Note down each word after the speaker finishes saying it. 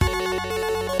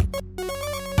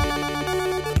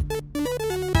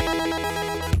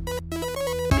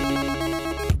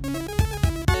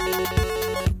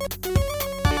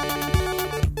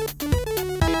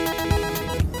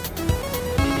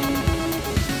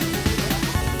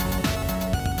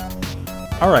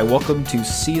All right, welcome to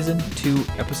Season 2,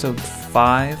 Episode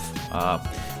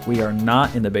 5. We are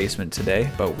not in the basement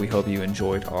today, but we hope you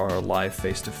enjoyed our live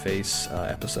face-to-face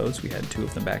episodes. We had two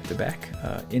of them back-to-back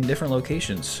in different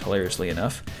locations, hilariously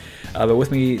enough. But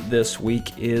with me this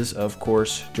week is, of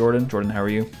course, Jordan. Jordan, how are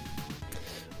you?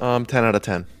 10 out of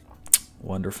 10.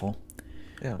 Wonderful.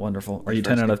 Yeah. Wonderful. Are you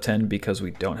 10 out of 10 because we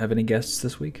don't have any guests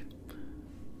this week?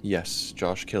 Yes,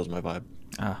 Josh kills my vibe.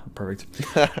 Ah, perfect.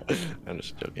 I'm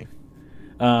just joking.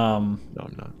 No,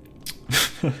 I'm not.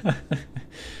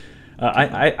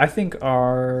 I think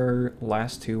our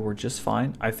last two were just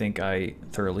fine. I think I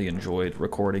thoroughly enjoyed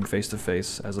recording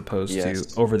face-to-face as opposed to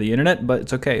over the internet, but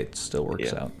it's okay. It still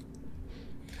works out.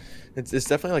 It's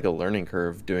definitely like a learning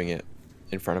curve doing it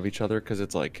in front of each other because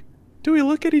it's like, do we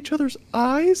look at each other's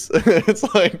eyes?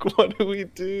 It's like, what do we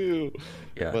do?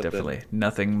 Yeah, but definitely.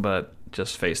 Nothing but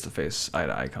just face-to-face,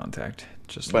 eye-to-eye contact.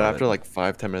 But after like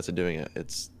 5-10 minutes of doing it,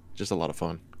 it's just a lot of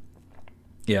fun.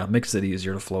 Yeah, makes it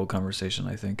easier to flow conversation,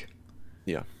 I think.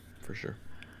 Yeah, for sure.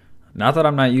 Not that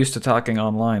I'm not used to talking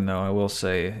online, though. I will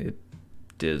say it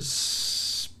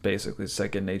is basically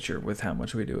second nature with how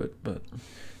much we do it. But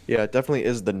yeah, it definitely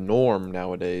is the norm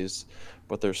nowadays.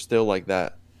 But there's still like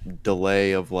that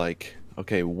delay of like,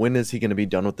 okay, when is he going to be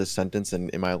done with this sentence,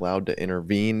 and am I allowed to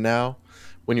intervene now?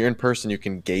 When you're in person, you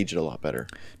can gauge it a lot better.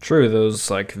 True, those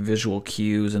like visual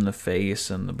cues in the face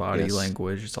and the body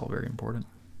language, it's all very important.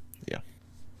 Yeah.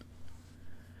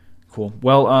 Cool.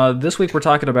 Well, this week we're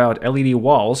talking about LED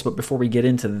walls, but before we get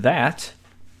into that,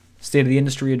 State of the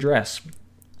Industry address.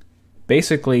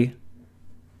 Basically,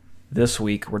 this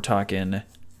week we're talking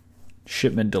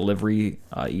shipment delivery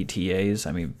ETAs.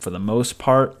 I mean, for the most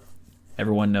part,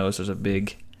 everyone knows there's a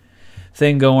big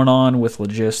thing going on with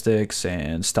logistics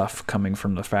and stuff coming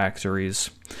from the factories.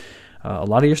 A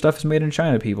lot of your stuff is made in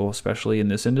China, people, especially in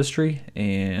this industry,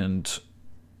 and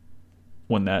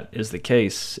when that is the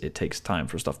case, it takes time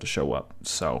for stuff to show up.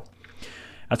 So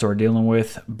that's what we're dealing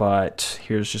with, but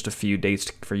here's just a few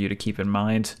dates for you to keep in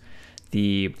mind.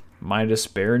 The Midas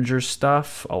Behringer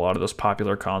stuff, a lot of those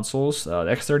popular consoles, the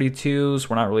X32s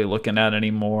we're not really looking at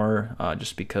anymore,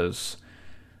 just because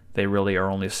they really are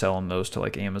only selling those to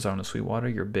like Amazon and Sweetwater,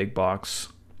 your big box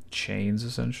chains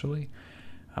essentially.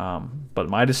 But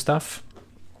Midas stuff,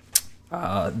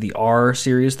 the R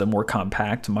series, the more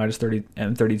compact Midas 30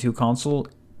 and 32 console,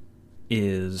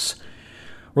 we're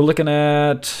looking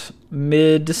at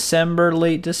mid-December,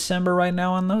 late December right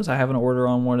now on those. I have an order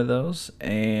on one of those.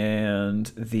 And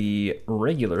the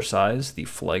regular size, the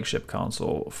flagship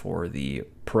console for the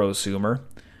prosumer,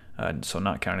 so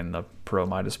not counting the Pro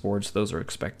Midas boards, those are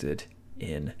expected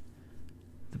in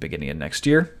the beginning of next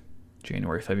year,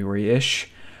 January, February-ish.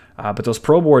 But those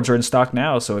Pro boards are in stock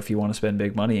now, so if you want to spend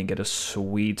big money and get a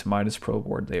sweet Midas Pro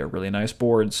board, they are really nice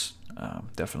boards.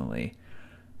 Definitely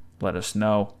let us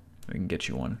know. We can get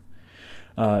you one.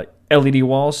 LED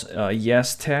walls,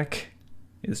 Yes Tech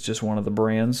is just one of the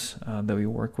brands that we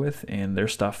work with, and their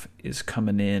stuff is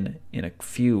coming in a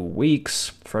few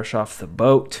weeks, fresh off the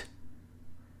boat.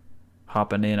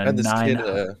 Hopping in a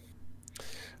 9.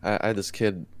 I had this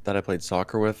kid that I played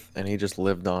soccer with, and he just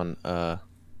lived on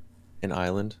an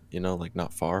island, like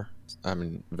not far. I'm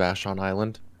in Vashon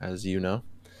Island, as you know.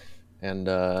 And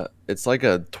it's like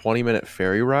a 20-minute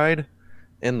ferry ride.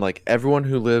 And like everyone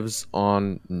who lives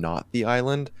on not the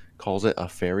island calls it a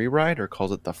ferry ride or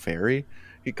calls it the ferry.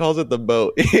 He calls it the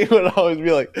boat. He would always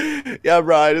be like, "Yeah,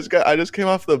 bro, I just came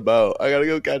off the boat. I gotta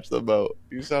go catch the boat."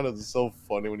 You sounded so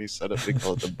funny when he said it. They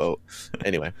call it the boat.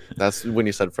 Anyway, that's when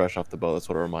you said fresh off the boat. That's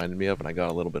what it reminded me of, and I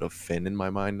got a little bit of Finn in my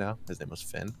mind now. His name was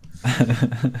Finn.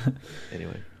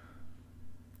 Anyway,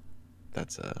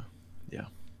 that's yeah.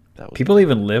 That was people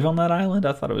even live on that island?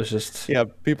 I thought it was just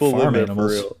people live there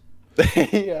animals. for real.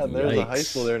 Yeah, there's a high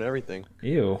school there and everything.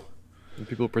 Ew. And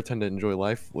people pretend to enjoy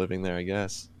life living there, I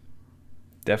guess.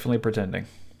 Definitely pretending.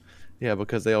 Yeah,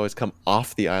 because they always come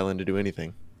off the island to do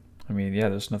anything. I mean, yeah,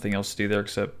 there's nothing else to do there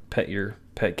except pet your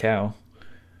pet cow.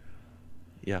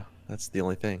 Yeah, that's the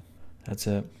only thing. That's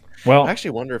it. Well, I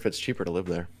actually wonder if it's cheaper to live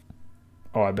there.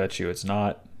 Oh, I bet you it's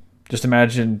not. Just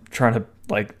imagine trying to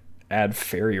like add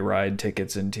ferry ride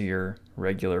tickets into your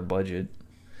regular budget.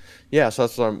 Yeah, so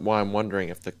that's why I'm wondering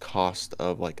if the cost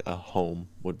of like a home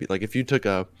would be like if you took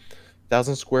a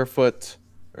 1,000 square foot,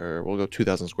 or we'll go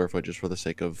 2,000 square foot just for the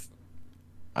sake of,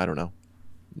 I don't know,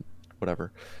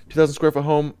 whatever. 2,000 square foot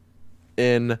home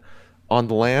on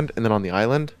the land and then on the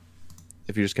island.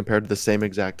 If you just compared to the same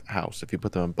exact house, if you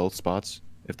put them in both spots,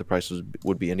 if the prices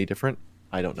would be any different,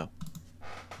 I don't know.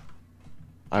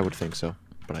 I would think so,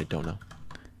 but I don't know.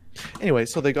 Anyway,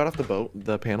 so they got off the boat.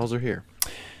 The panels are here.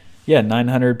 Yeah,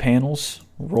 900 panels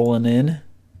rolling in.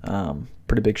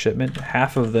 pretty big shipment.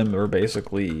 Half of them are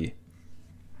basically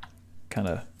kind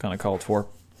of called for,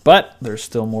 but there's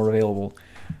still more available.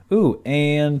 Ooh,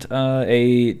 and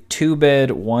a 2-bed,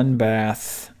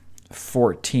 1-bath,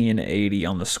 1480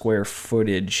 on the square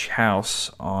footage house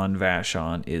on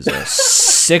Vashon is a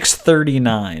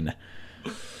 639.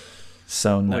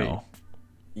 So no. Wait.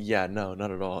 Yeah, no,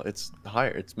 not at all. It's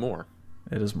higher. It's more.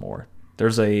 It is more.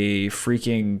 There's a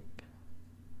freaking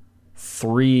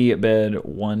 3-bed,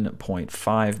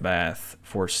 1.5 bath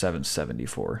for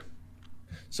 774.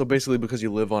 So basically, because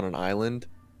you live on an island,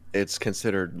 it's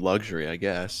considered luxury, I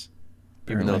guess. Even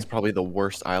though Apparently. it's probably the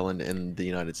worst island in the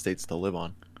United States to live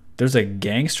on. There's a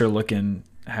gangster-looking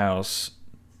house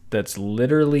that's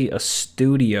literally a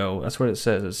studio. That's what it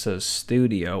says. It says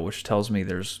studio, which tells me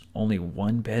there's only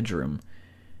 1 bedroom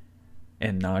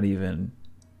and not even...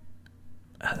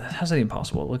 How's that even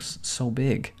possible? It looks so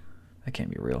big. That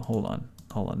can't be real. Hold on.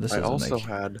 This I doesn't also make...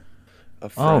 had a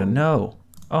Oh, friend. no.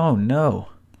 Oh, no.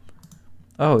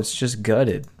 Oh, it's just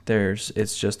gutted.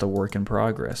 It's just a work in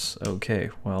progress.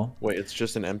 Okay, well... Wait, it's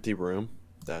just an empty room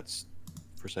that's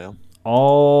for sale?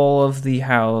 all of the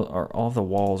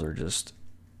walls are just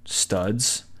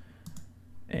studs,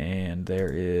 and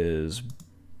there is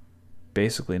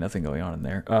basically nothing going on in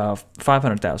there.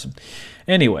 500,000.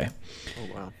 Anyway, Oh,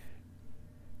 wow.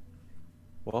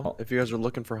 Well, if you guys are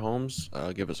looking for homes,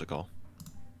 give us a call.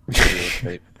 We do real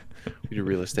estate. We do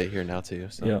real estate here now too.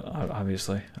 So. yeah,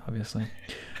 obviously.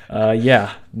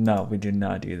 Yeah, no, we do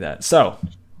not do that. So,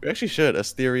 We actually should.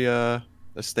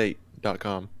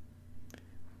 AsteriaEstate.com.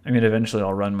 I mean, eventually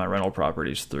I'll run my rental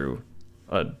properties through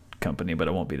a company, but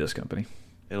it won't be this company.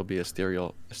 It'll be Asteria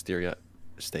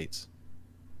Estates.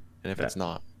 And if it's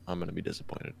not, I'm going to be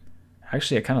disappointed.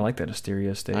 Actually, I kind of like that Asteria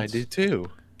Estates. I do too.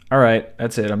 All right,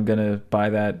 that's it. I'm gonna buy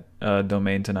that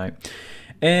domain tonight.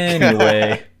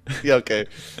 Anyway, Yeah, okay.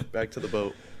 Back to the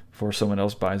boat. before someone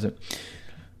else buys it.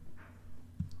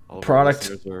 All of our Product.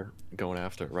 listeners are going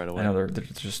after it right away. I know they're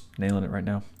just nailing it right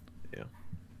now. Yeah.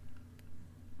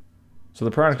 So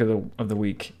the product of the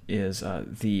week is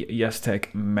the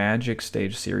YesTech Magic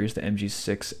Stage Series, the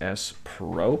MG6S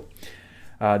Pro.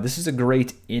 This is a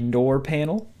great indoor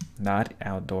panel, not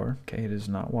outdoor. Okay, it is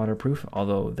not waterproof,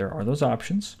 although there are those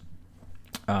options.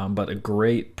 But a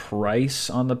great price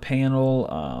on the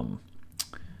panel.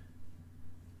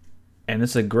 And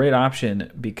it's a great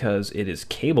option because it is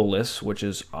cableless, which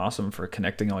is awesome for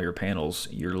connecting all your panels.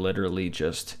 You're literally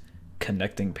just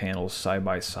connecting panels side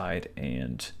by side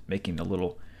and making the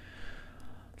little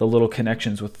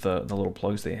connections with the little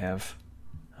plugs they have.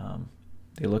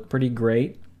 They look pretty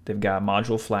great. They've got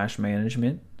module flash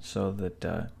management so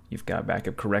that you've got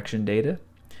backup correction data.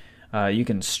 You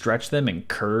can stretch them and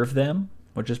curve them,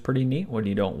 which is pretty neat when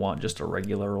you don't want just a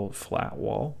regular old flat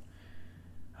wall.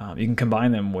 You can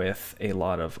combine them with a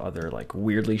lot of other like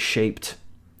weirdly shaped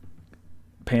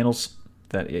panels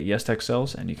that YesTech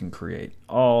sells, and you can create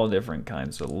all different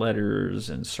kinds of letters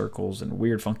and circles and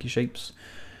weird funky shapes.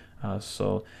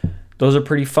 So those are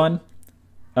pretty fun.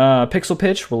 Pixel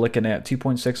pitch, we're looking at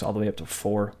 2.6 all the way up to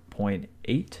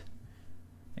 4.8,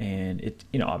 and it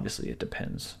obviously it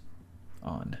depends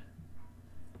on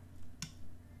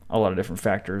a lot of different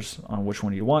factors on which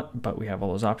one you want, but we have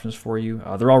all those options for you.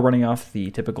 They're all running off the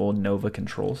typical Nova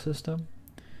control system.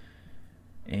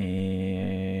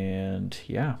 And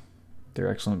yeah, they're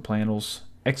excellent panels.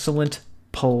 Excellent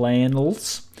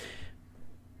panels.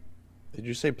 Did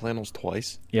you say panels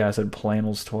twice? Yeah, I said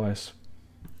panels twice.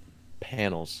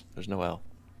 Panels. There's no L.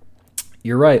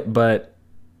 You're right, but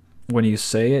when you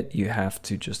say it, you have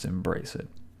to just embrace it.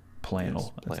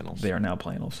 Planel. Yes, planels. They are now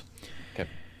planels. Okay.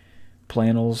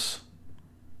 Planels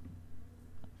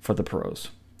for the pros.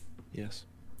 Yes.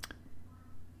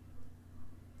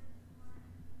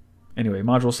 Anyway,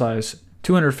 module size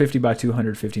 250 by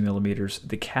 250 millimeters.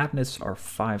 The cabinets are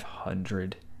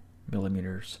 500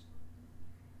 millimeters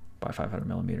by 500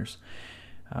 millimeters.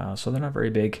 So they're not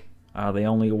very big. They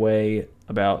only weigh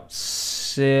about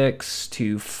 6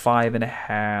 to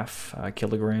 5.5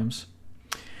 kilograms.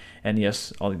 And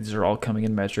yes, all these are all coming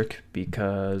in metric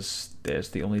because that's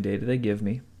the only data they give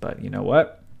me. But you know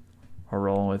what? We're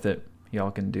rolling with it.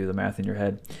 Y'all can do the math in your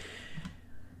head.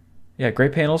 Yeah,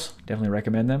 great panels. Definitely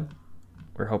recommend them.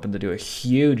 We're hoping to do a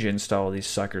huge install of these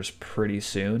suckers pretty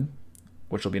soon,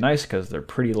 which will be nice because they're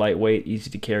pretty lightweight, easy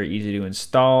to carry, easy to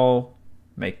install,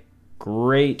 make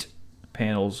great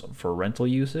panels for rental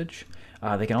usage.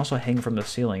 They can also hang from the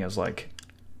ceiling as like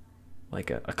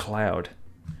a cloud.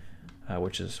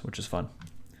 Which is fun.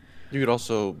 You could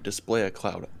also display a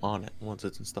cloud on it once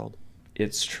it's installed.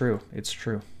 It's true.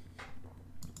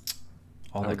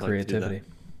 All I that would like to do creativity.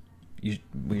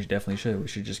 We definitely should. We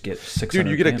should just get 600.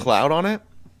 Dude, you get a panels. cloud on it,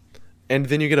 and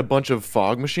then you get a bunch of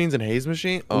fog machines and haze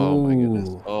machine. Oh my goodness.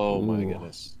 Ooh. Oh my Ooh.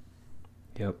 goodness.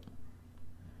 Yep,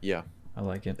 Yeah, I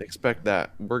like it. expect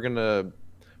that. When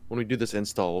we do this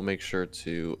install, we'll make sure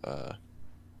to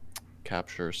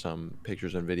capture some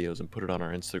pictures and videos and put it on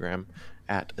our Instagram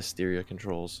at Asteria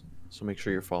Controls. So make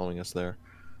sure you're following us there.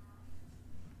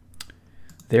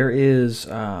 There is,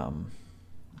 as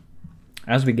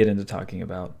we get into talking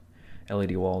about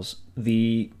LED walls,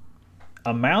 the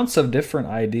amounts of different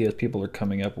ideas people are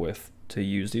coming up with to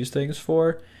use these things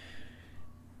for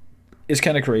is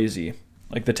kind of crazy.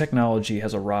 Like, the technology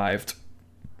has arrived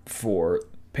for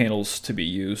panels to be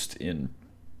used in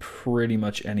pretty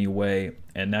much any way,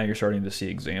 and now you're starting to see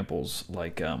examples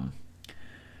like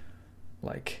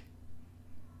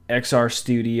XR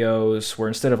Studios, where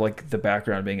instead of like the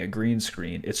background being a green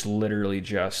screen, it's literally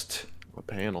just A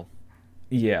panel.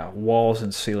 walls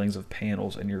and ceilings of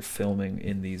panels, and you're filming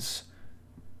in these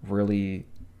really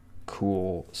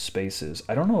cool spaces.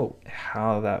 I don't know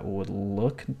how that would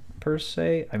look per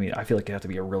se. I mean, I feel like it have to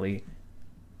be a really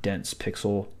dense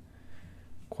pixel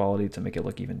quality to make it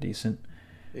look even decent.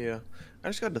 Yeah. I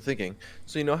just got to thinking.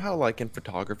 So you know how like in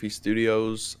photography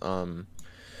studios,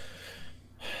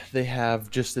 they have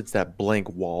it's that blank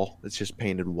wall. It's just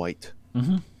painted white.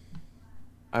 Mm-hmm.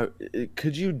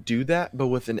 Could you do that, but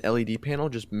with an LED panel?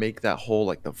 Just make that whole,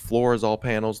 like, the floor is all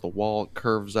panels, the wall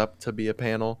curves up to be a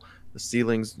panel, the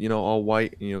ceilings, all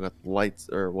white, and you got lights,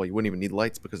 or well, you wouldn't even need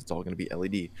lights because it's all going to be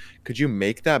LED. Could you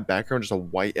make that background just a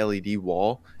white LED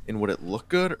wall, and would it look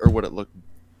good, or would it look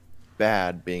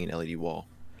bad being an LED wall?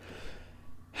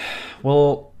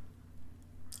 Well,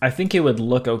 I think it would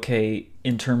look okay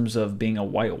in terms of being a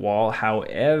white wall.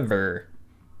 However,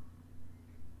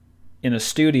 in a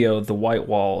studio, the white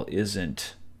wall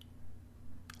isn't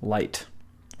light,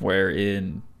 where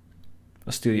in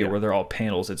a studio where they're all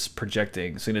panels, it's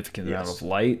projecting significant amount of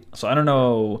light. So I don't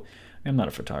know. I'm not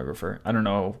a photographer. I don't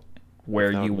know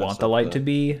where you want the light to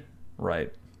be,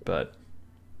 right? But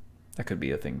that could be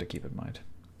a thing to keep in mind.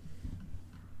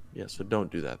 Yeah, so don't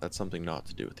do that. That's something not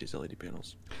to do with these LED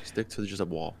panels. Stick to just a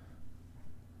wall.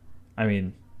 I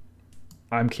mean,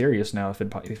 I'm curious now if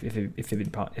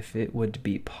it would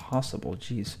be possible.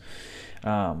 Jeez.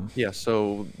 Yeah.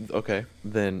 So okay,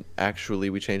 then actually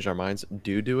we changed our minds.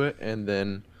 Do it, and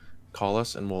then call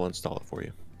us, and we'll install it for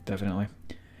you. Definitely.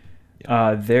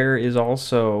 There is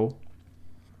also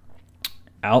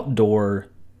outdoor,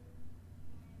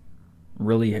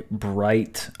 really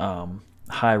bright,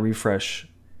 high refresh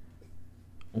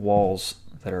walls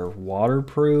that are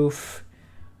waterproof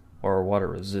or water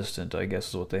resistant, I guess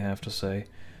is what they have to say.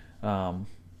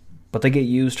 But they get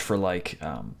used for like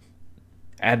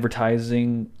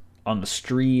advertising on the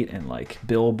street and like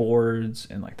billboards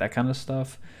and like that kind of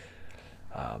stuff.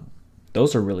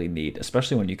 Those are really neat,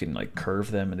 especially when you can like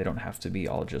curve them and they don't have to be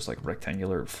all just like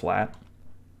rectangular or flat.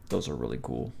 Those are really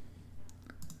cool.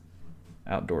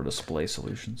 Outdoor display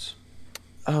solutions.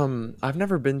 I've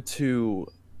never been to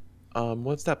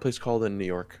what's that place called in New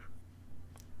York?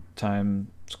 Times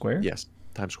Square? Yes,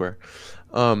 Times Square.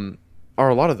 Are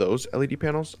a lot of those LED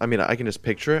panels? I mean, I can just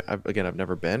picture it. I've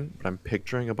never been, but I'm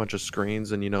picturing a bunch of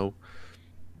screens and a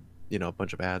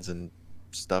bunch of ads and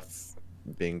stuff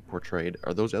being portrayed.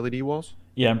 Are those LED walls?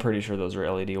 Yeah, I'm pretty sure those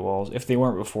are LED walls. If they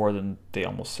weren't before, then they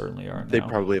almost certainly are now. They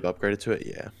probably have upgraded to it.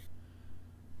 Yeah.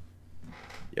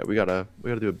 Yeah, we gotta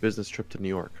do a business trip to New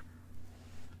York.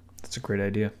 That's a great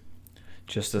idea.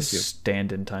 Just to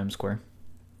stand in Times Square.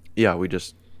 Yeah, we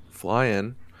just fly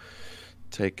in,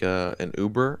 take an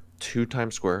Uber to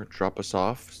Times Square, drop us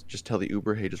off, just tell the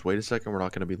Uber, hey, just wait a second, we're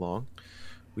not going to be long.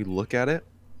 We look at it.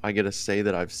 I get to say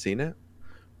that I've seen it.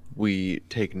 We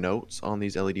take notes on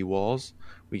these LED walls.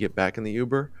 We get back in the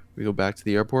Uber. We go back to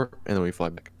the airport, and then we fly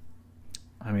back.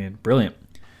 I mean, brilliant.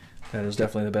 That is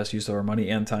definitely the best use of our money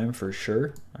and time for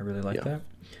sure. I really like that.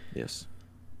 Yes.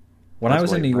 When I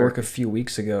was in New York a few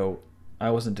weeks ago, I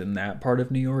wasn't in that part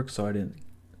of New York, so I didn't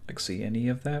see any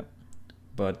of that.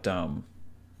 But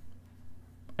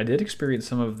I did experience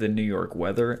some of the New York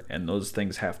weather, and those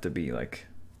things have to be like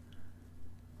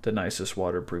the nicest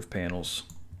waterproof panels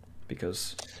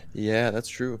because yeah, that's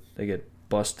true. They get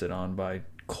busted on by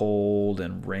cold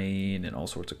and rain and all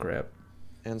sorts of crap.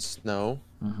 And snow.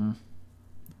 Mm-hmm.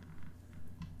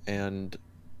 And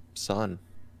sun.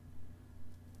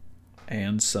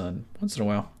 And sun once in a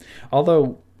while.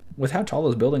 Although, with how tall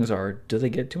those buildings are, do they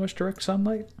get too much direct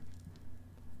sunlight?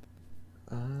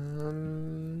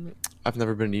 I've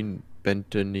never been. You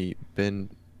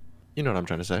know what I'm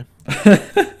trying to say.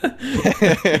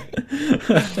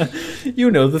 You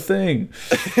know the thing.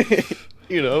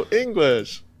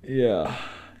 English. Yeah.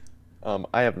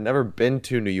 I have never been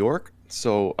to New York,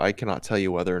 so I cannot tell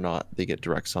you whether or not they get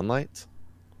direct sunlight.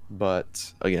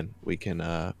 But again, we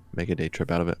can make a day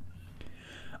trip out of it.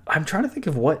 I'm trying to think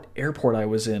of what airport I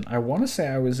was in. I want to say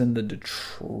I was in the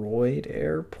Detroit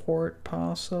airport,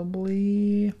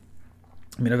 possibly.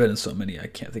 I mean, I've been in so many, I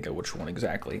can't think of which one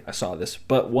exactly. I saw this,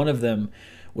 but one of them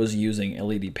was using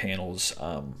LED panels,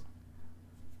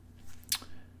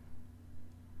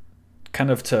 kind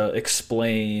of to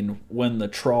explain when the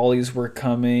trolleys were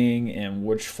coming and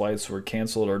which flights were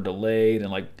canceled or delayed,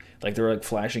 and like they were like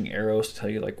flashing arrows to tell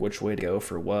you like which way to go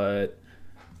for what.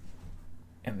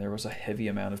 And there was a heavy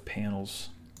amount of panels.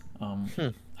 Um, Hmm.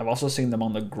 I've also seen them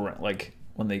on the ground, like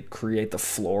when they create the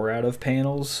floor out of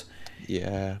panels,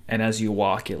 Yeah. and as you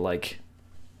walk, it like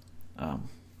um,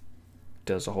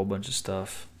 does a whole bunch of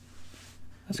stuff.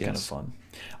 That's kind of Yes. fun.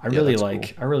 Yeah, that's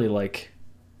cool. I really like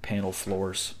panel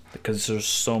floors because there's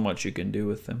so much you can do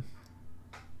with them.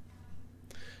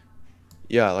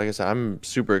 Yeah, like I said, I'm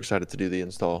super excited to do the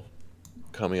install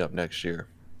coming up next year.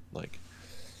 Like,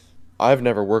 I've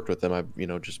never worked with them. I've,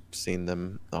 just seen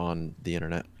them on the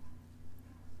internet.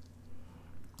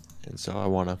 And so I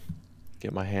want to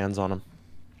get my hands on them,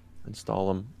 install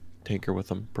them, tinker with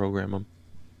them, program them,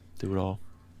 do it all.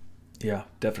 Yeah,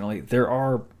 definitely. There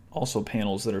are also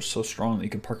panels that are so strong that you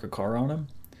can park a car on them,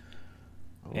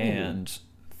 Oh, and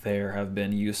there have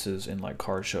been uses in like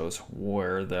car shows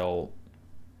where they'll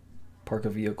park a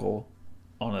vehicle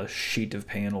on a sheet of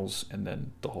panels and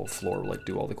then the whole floor will like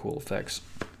do all the cool effects.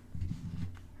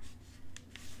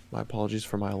 my apologies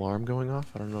for my alarm going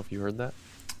off. I don't know if you heard that.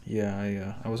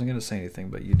 Yeah, I wasn't gonna say anything,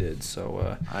 but you did.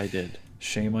 So I did.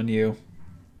 shame on you.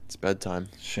 It's bedtime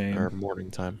or Shame.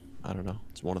 morning time. I don't know.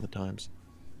 It's one of the times.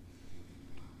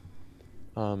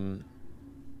 Um,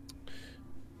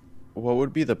 what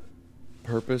would be the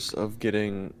purpose of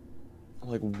getting,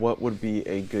 like, what would be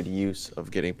a good use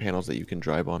of getting panels that you can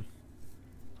drive on,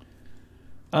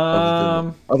 other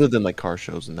than Um, like car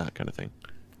shows and that kind of thing?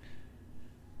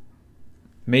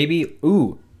 maybe.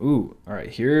 Ooh. All right.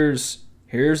 Here's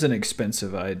an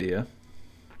expensive idea.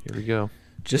 Here we go.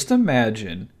 Just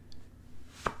imagine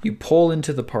you pull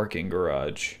into the parking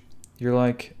garage. You're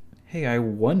like, hey, I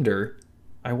wonder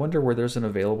where there's an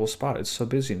available spot. It's so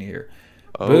busy in here.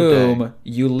 Oh dang. Boom.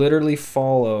 You literally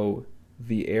follow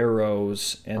the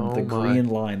arrows and the Oh my. green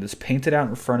line that's painted out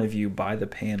in front of you by the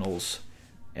panels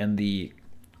and the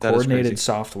That is coordinated crazy.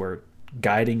 software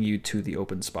guiding you to the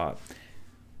open spot.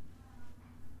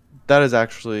 That is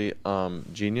actually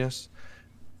genius.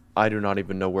 I do not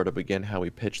even know where to begin how we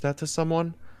pitch that to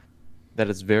someone. That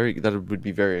would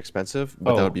be very expensive,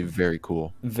 but that would Oh, be very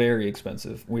cool. very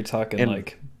expensive. We're talking And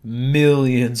like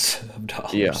millions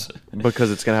of yeah, dollars.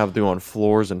 because it's gonna have to do on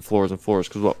floors and floors and floors.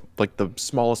 Because what, like the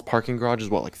smallest parking garage is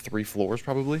what, like 3 floors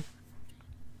probably.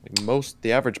 Like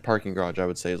the average parking garage I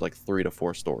would say is like 3 to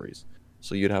 4 stories.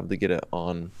 So you'd have to get it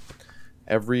on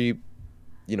every,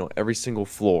 every single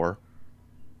floor.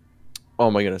 Oh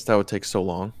my goodness, that would take so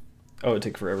long. Oh, it'd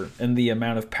take forever. And the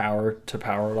amount of power to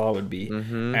power it all would be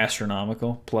Mm-hmm.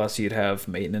 astronomical. Plus, you'd have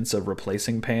maintenance of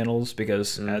replacing panels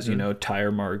because, as you Mm-hmm. know,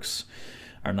 tire marks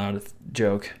are not a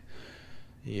joke.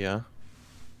 Yeah.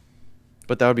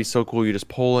 But that would be so cool. You just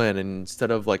pull in, and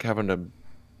instead of like having to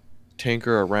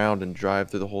tinker around and drive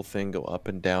through the whole thing, go up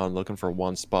and down looking for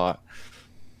one spot,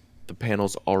 the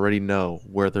panels already know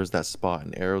where there's that spot,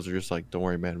 and arrows are just like, "Don't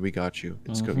worry, man, we got you.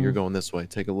 You're Mm-hmm. going this way.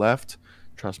 Take a left.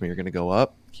 Trust me, you're gonna go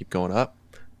up. Keep going up.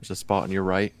 There's a spot on your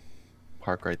right.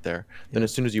 Park right there. Then Yep.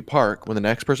 as soon as you park, when the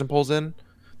next person pulls in,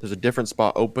 there's a different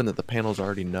spot open that the panels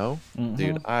already know.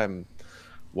 Dude, Mm-hmm.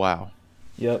 wow.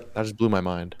 Yep. That just blew my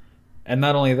mind. And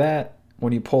not only that,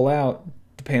 when you pull out,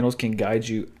 the panels can guide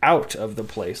you out of the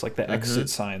place. Like the Mm-hmm. exit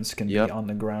signs can be Yep. on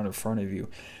the ground in front of you.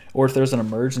 Or if there's an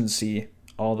emergency,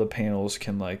 all the panels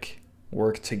can like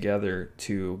work together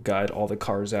to guide all the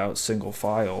cars out single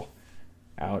file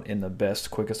out in the best,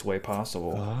 quickest way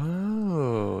possible.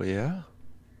 Oh, yeah.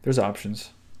 There's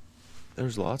options.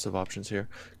 There's lots of options here.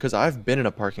 Because I've been in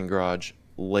a parking garage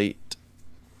late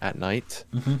at night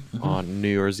Mm-hmm, mm-hmm, on New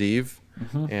Year's Eve,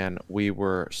 mm-hmm. and we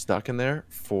were stuck in there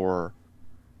for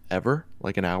ever,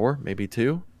 like an hour, maybe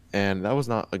two, and that was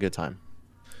not a good time.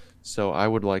 So I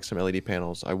would like some LED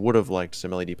panels. I would have liked some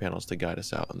LED panels to guide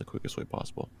us out in the quickest way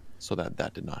possible, so that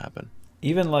that did not happen.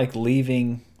 Even like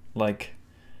leaving like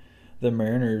the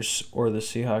Mariners or the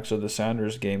Seahawks or the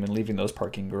Sounders game and leaving those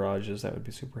parking garages, that would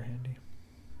be super handy.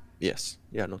 Yes.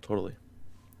 Yeah, no, totally.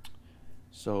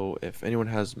 So if anyone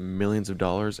has millions of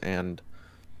dollars and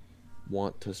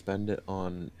want to spend it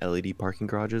on LED parking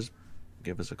garages,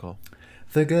 give us a call.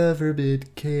 The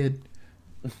government kid.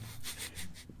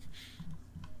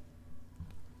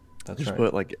 That's Just right.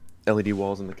 put like LED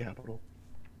walls in the Capitol,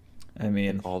 I in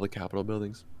mean, all the Capitol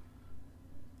buildings.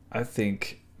 I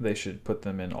think they should put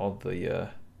them in all the.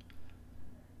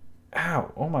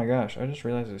 Ow! Oh my gosh! I just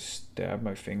realized I stabbed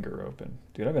my finger open,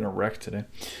 dude. I've been a wreck today.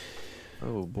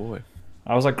 Oh boy.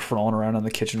 I was like crawling around on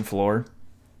the kitchen floor,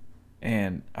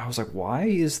 and I was like, "Why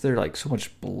is there like so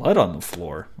much blood on the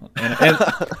floor?"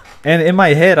 And in my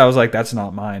head, I was like, "That's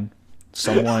not mine.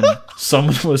 Someone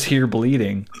was here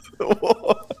bleeding."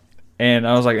 And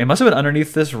I was like, it must have been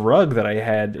underneath this rug that I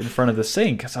had in front of the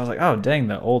sink. Because I was like, oh, dang,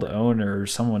 the old owner or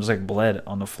someone just like bled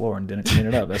on the floor and didn't clean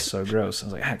it up. That's so gross. I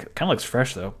was like, ah, it kind of looks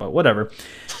fresh though, but whatever.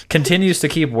 Continues to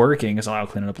keep working, so I'll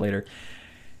clean it up later.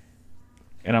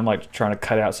 And I'm like trying to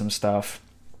cut out some stuff.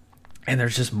 And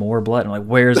there's just more blood. I'm like,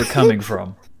 where is it coming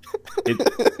from?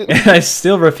 And I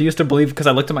still refuse to believe because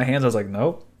I looked at my hands. I was like,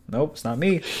 nope, it's not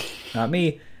me. Not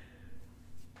me.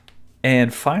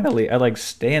 And finally, I like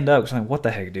stand up because I'm like, what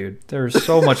the heck, dude? There's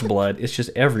so much blood. It's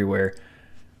just everywhere.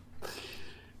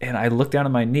 And I look down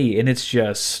at my knee, and it's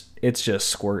just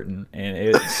squirting,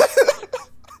 and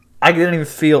I didn't even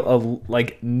feel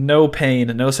like no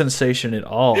pain, no sensation at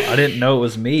all. I didn't know it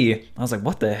was me. I was like,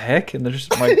 what the heck? And there's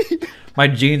my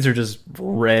jeans are just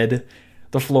red.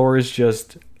 The floor is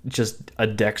just a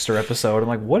Dexter episode. I'm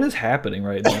like, what is happening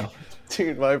right now?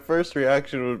 Dude, my first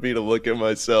reaction would be to look at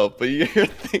myself, but you're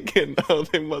thinking, oh,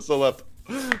 they must have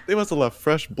left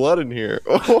fresh blood in here.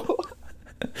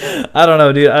 I don't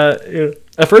know, dude.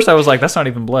 At first, I was like, that's not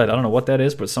even blood. I don't know what that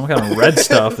is, but some kind of red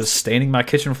stuff is staining my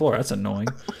kitchen floor. That's annoying.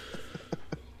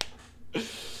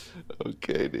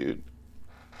 Okay, dude.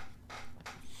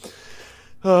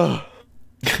 Oh.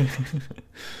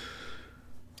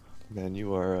 Man,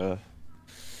 you are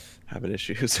having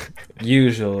issues.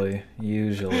 Usually.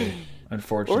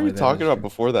 Unfortunately. What were you talking about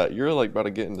before that? You were like about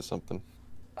to get into something.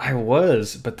 I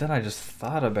was, but then I just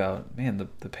thought about, man,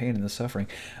 the pain and the suffering.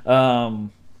 What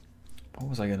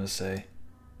was I gonna say?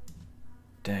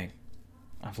 Dang,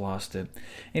 I've lost it.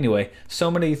 Anyway, so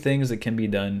many things that can be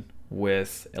done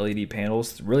with LED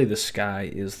panels. Really, the sky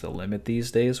is the limit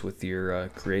these days with your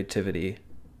creativity,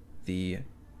 the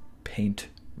paint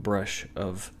brush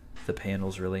of the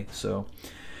panels, really. So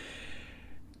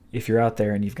if you're out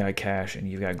there and you've got cash and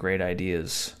you've got great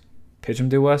ideas, pitch them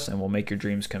to us and we'll make your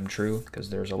dreams come true, because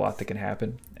there's a lot that can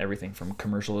happen. Everything from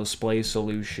commercial display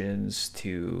solutions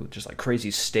to just like crazy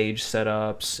stage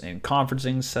setups and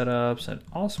conferencing setups and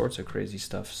all sorts of crazy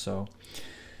stuff. So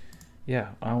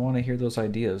yeah, I want to hear those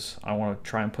ideas. I want to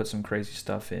try and put some crazy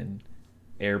stuff in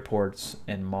airports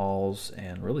and malls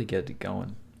and really get it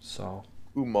going. So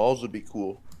Ooh, malls would be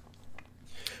cool.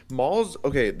 Malls,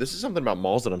 okay, this is something about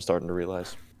malls that I'm starting to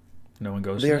realize. no one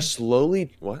goes They to are them?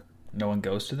 slowly, what? No one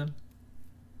goes to them?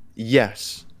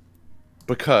 Yes,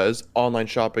 because online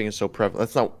shopping is so prevalent.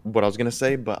 That's not what I was going to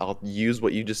say, but I'll use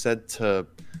what you just said to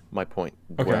my point,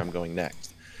 Okay. where I'm going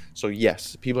next. So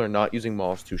yes, people are not using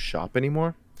malls to shop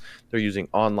anymore. They're using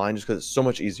online just because it's so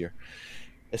much easier,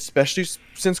 especially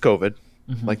since COVID.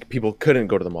 Mhm. Like, people couldn't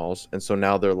go to the malls, and so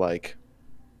now they're like,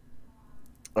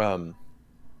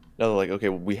 okay,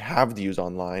 well, we have to use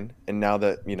online. And now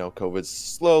that, COVID's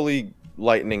slowly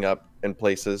lightening up in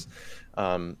places,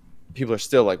 people are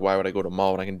still like, why would I go to a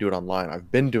mall when I can do it online?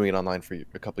 I've been doing it online for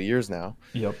a couple of years now.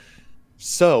 Yep.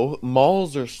 So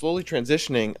malls are slowly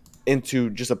transitioning into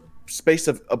just a space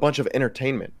of a bunch of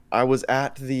entertainment. I was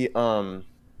at the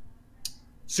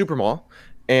super mall,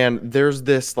 and there's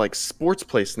this like sports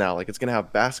place now. Like, it's gonna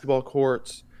have basketball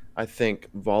courts, I think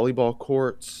volleyball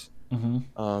courts,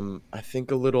 I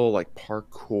think a little like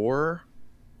parkour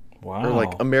Wow. or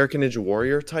like American Ninja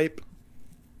Warrior type,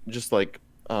 just like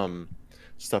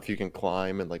stuff you can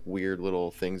climb and like weird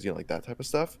little things, like that type of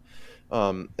stuff.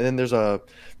 And then there's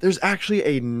actually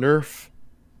a Nerf.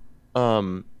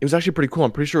 It was actually pretty cool.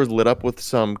 I'm pretty sure it was lit up with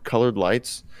some colored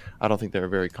lights. I don't think they were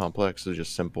very complex. It was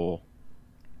just simple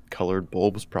colored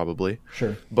bulbs, probably.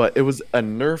 Sure. But it was a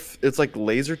Nerf. It's like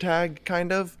laser tag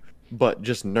kind of, but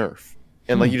just Nerf.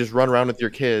 And like, you just run around with your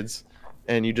kids,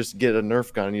 and you just get a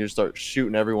Nerf gun and you just start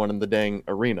shooting everyone in the dang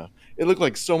arena. It looked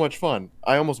like so much fun.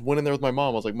 I almost went in there with my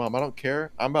mom. I was like, Mom, I don't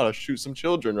care. I'm about to shoot some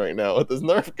children right now with this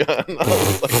Nerf gun. I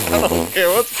was like, I don't care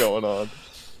what's going on.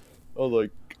 I was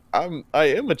like, I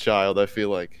am a child, I feel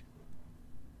like.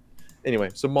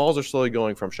 Anyway, so malls are slowly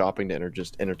going from shopping to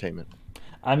just entertainment.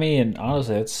 I mean,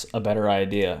 honestly, it's a better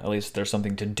idea. At least there's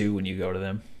something to do when you go to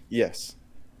them. Yes.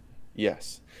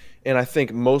 And I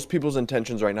think most people's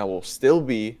intentions right now will still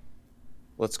be,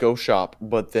 let's go shop.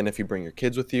 But then if you bring your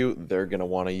kids with you, they're going to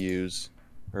want to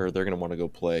they're going to want to go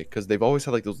play. Because they've always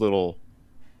had like those little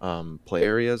play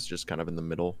areas just kind of in the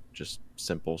middle. Just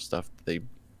simple stuff that they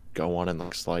go on and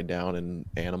like slide down and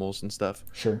animals and stuff.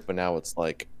 Sure. But now it's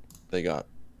like they got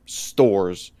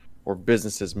stores or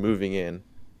businesses moving in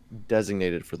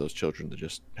designated for those children to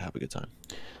just have a good time.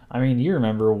 I mean, you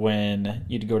remember when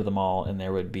you'd go to the mall and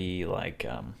there would be like,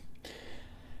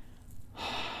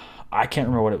 I can't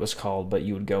remember what it was called, but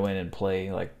you would go in and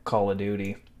play like Call of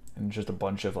Duty and just a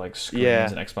bunch of like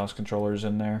screens and Xbox controllers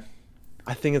in there.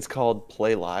 I think it's called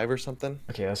Play Live or something.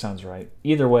 Okay, that sounds right.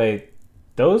 Either way,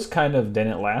 those kind of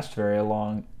didn't last very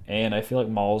long, and I feel like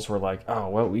malls were like, oh,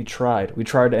 well, we tried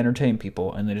to entertain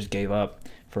people, and they just gave up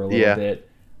for a little bit.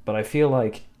 But I feel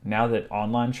like now that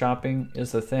online shopping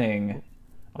is the thing,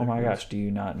 oh my gosh, do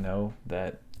you not know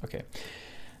that? Okay.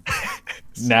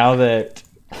 now that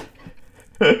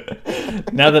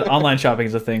online shopping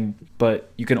is a thing,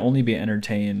 but you can only be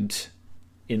entertained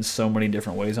in so many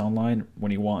different ways online.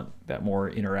 When you want that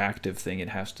more interactive thing, it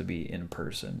has to be in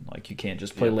person. Like you can't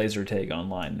just play laser tag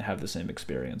online and have the same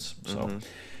experience. So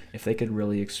if they could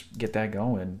really get that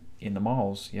going in the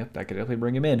malls, yep, that could definitely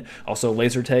bring them in. Also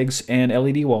laser tags and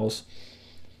LED walls.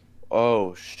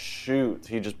 Oh shoot,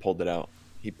 he just pulled it out.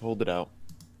 He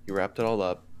wrapped it all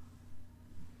up.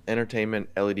 Entertainment,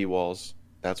 LED walls,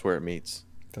 that's where it meets.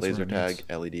 Laser tag,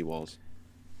 LED walls.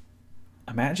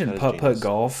 Imagine putt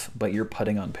golf, but you're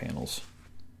putting on panels.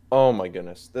 Oh my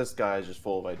goodness, this guy is just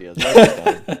full of ideas. Write these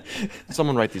down.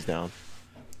 Someone write these down.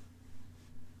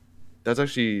 That's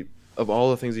actually, of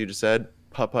all the things you just said,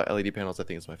 putt LED panels, I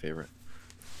think is my favorite.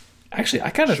 Actually,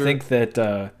 I kind of think that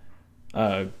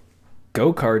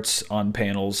go-karts on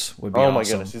panels would be awesome. Oh my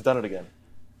goodness, he's done it again.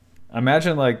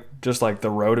 Imagine just like the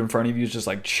road in front of you is just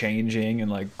like changing and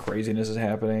like craziness is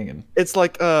happening, and it's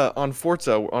like on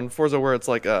Forza where it's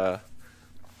like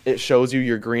it shows you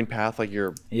your green path, like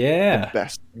your the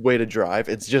best way to drive.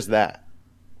 It's just that.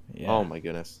 Yeah. Oh my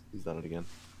goodness, he's done it again.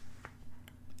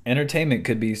 Entertainment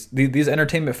could be these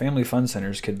entertainment family fun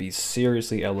centers could be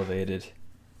seriously elevated.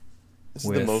 This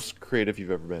is the most creative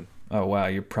you've ever been. Oh wow,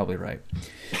 you're probably right.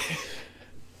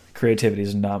 Creativity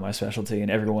is not my specialty,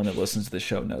 and everyone that listens to the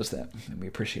show knows that, and we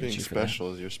appreciate you for that. Being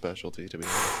special is your specialty, to be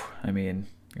I mean,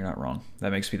 you're not wrong.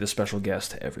 That makes me the special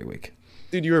guest every week.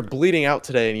 Dude, you were bleeding out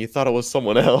today, and you thought it was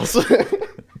someone else. All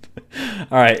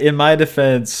right, in my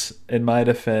defense, I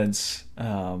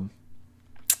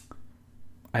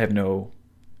have no...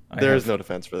 There is no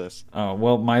defense for this. Oh,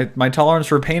 well, my tolerance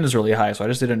for pain is really high, so I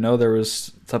just didn't know there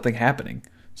was something happening.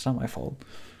 It's not my fault.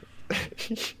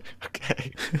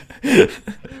 Okay.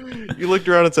 You looked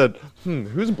around and said,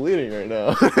 who's bleeding right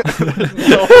now?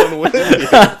 No one with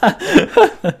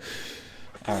you.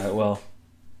 All right, well,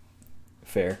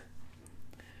 fair.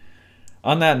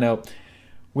 On that note,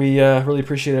 we really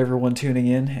appreciate everyone tuning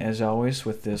in, as always,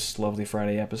 with this lovely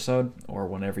Friday episode, or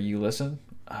whenever you listen.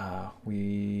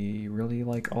 We really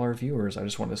like all our viewers. I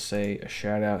just want to say a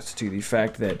shout out to the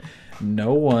fact that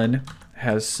no one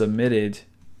has submitted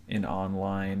an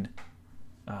online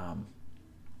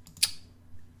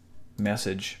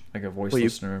message, like a voice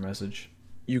listener message.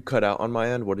 You cut out on my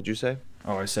end. What did you say?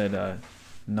 Oh, I said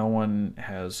no one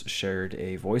has shared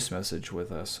a voice message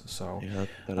with us. So yeah,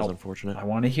 that is unfortunate. I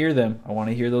want to hear them. I want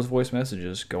to hear those voice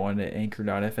messages. Go on to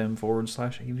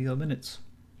anchor.fm/AVL minutes.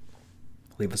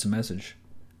 Leave us a message.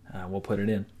 We'll put it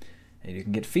in, and you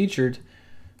can get featured.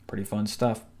 Pretty fun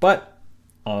stuff. But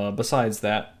besides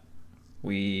that,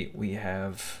 we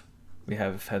have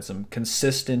had some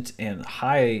consistent and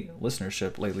high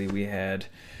listenership lately. We had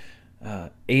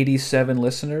 87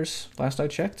 listeners last I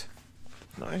checked.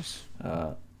 Nice.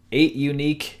 8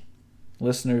 unique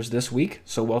listeners this week.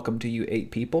 So welcome to you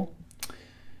 8 people.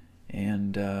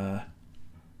 And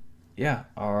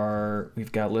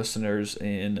we've got listeners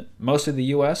in mostly the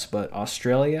U.S., but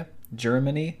Australia,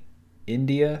 Germany,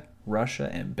 India, Russia,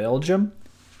 and Belgium.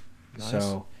 Nice.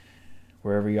 So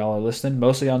wherever y'all are listening,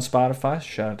 mostly on Spotify.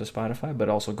 Shout out to Spotify, but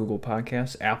also Google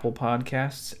Podcasts, Apple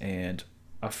Podcasts, and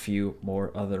a few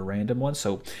more other random ones.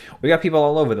 So we got people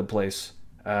all over the place.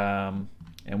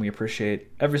 And we appreciate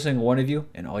every single one of you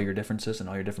and all your differences and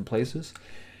all your different places.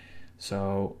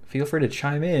 So feel free to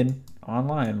chime in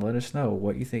online. Let us know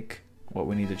what you think, what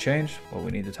we need to change, what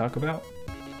we need to talk about.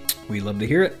 We love to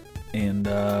hear it. And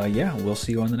we'll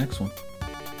see you on the next one.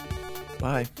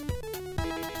 Bye.